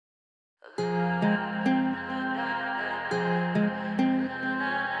Nights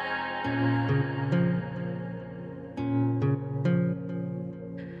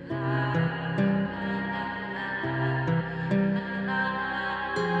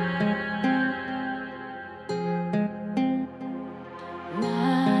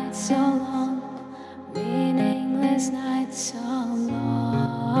so long, meaningless nights so long.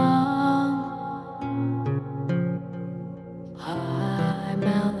 I'm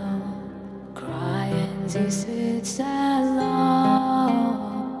alone, crying this it's alone.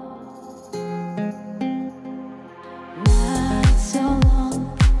 Nights so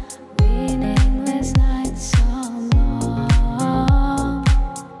long, meaningless nights so long.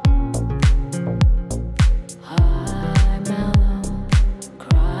 I'm alone,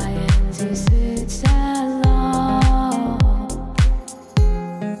 crying this it's alone.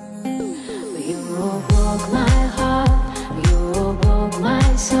 You broke my heart, you broke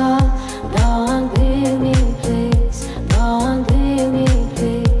my soul. Don't leave me, please. Don't leave me,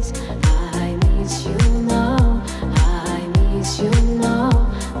 please. I miss you now. I miss you now.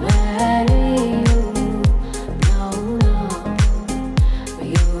 Where are you? No, no.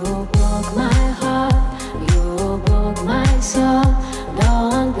 You broke my heart. You broke my soul.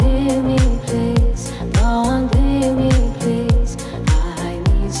 Don't leave me, please. Don't leave me, please. I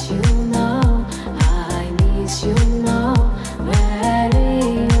miss you now. I miss you now. Where are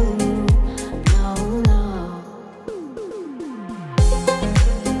you? No, no.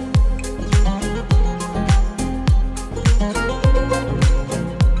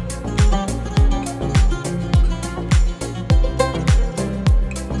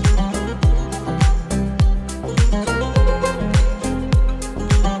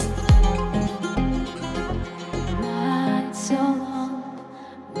 Nights so long,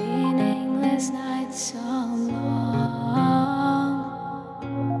 meaningless nights so long.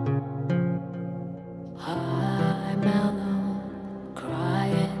 I'm alone,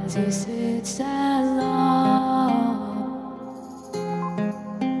 crying this it's alone.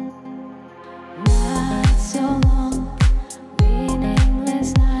 Nights so long,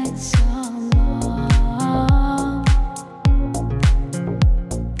 meaningless nights so long.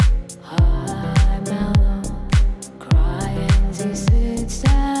 I'm alone, crying this it's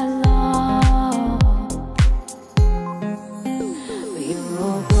alone. You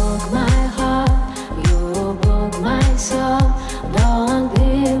broke my heart, you broke my soul. Don't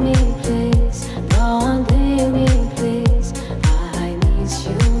leave me, please. Don't leave me, please. I miss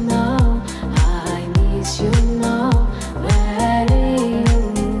you now. I miss you now. Where are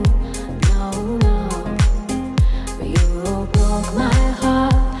you? No, no. You broke my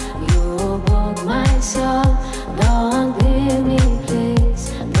heart, you broke my soul. Don't leave me, please.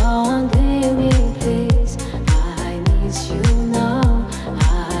 Don't leave me, please. I miss you now.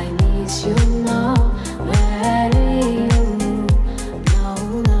 I miss you now. Where are you? No,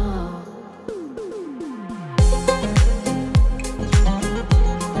 no.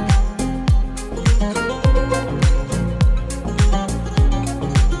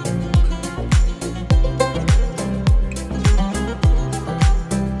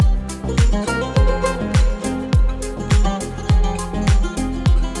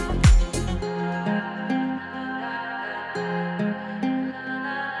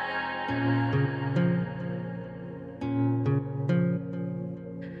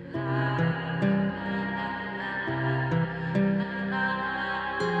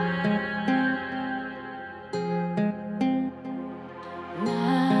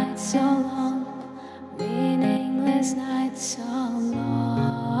 Nights so long, meaningless nights so long.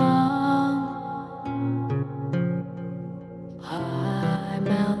 I'm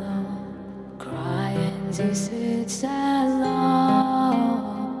alone, crying this it's alone.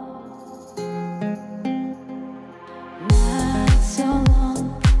 Nights so long,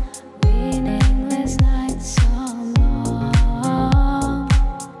 meaningless nights so long.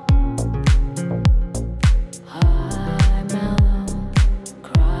 I'm alone,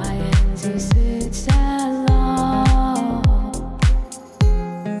 crying this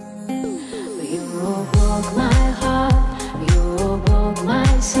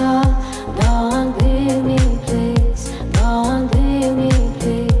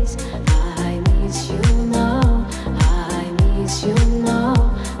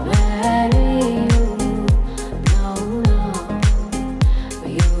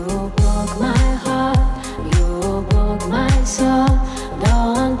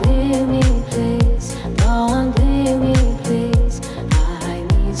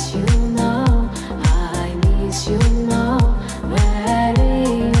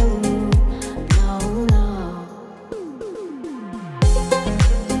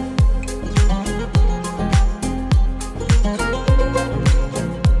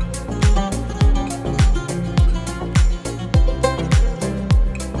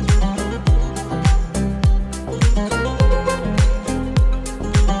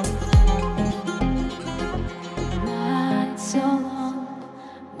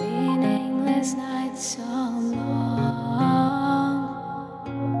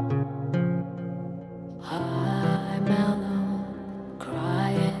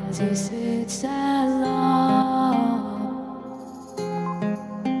This it's a long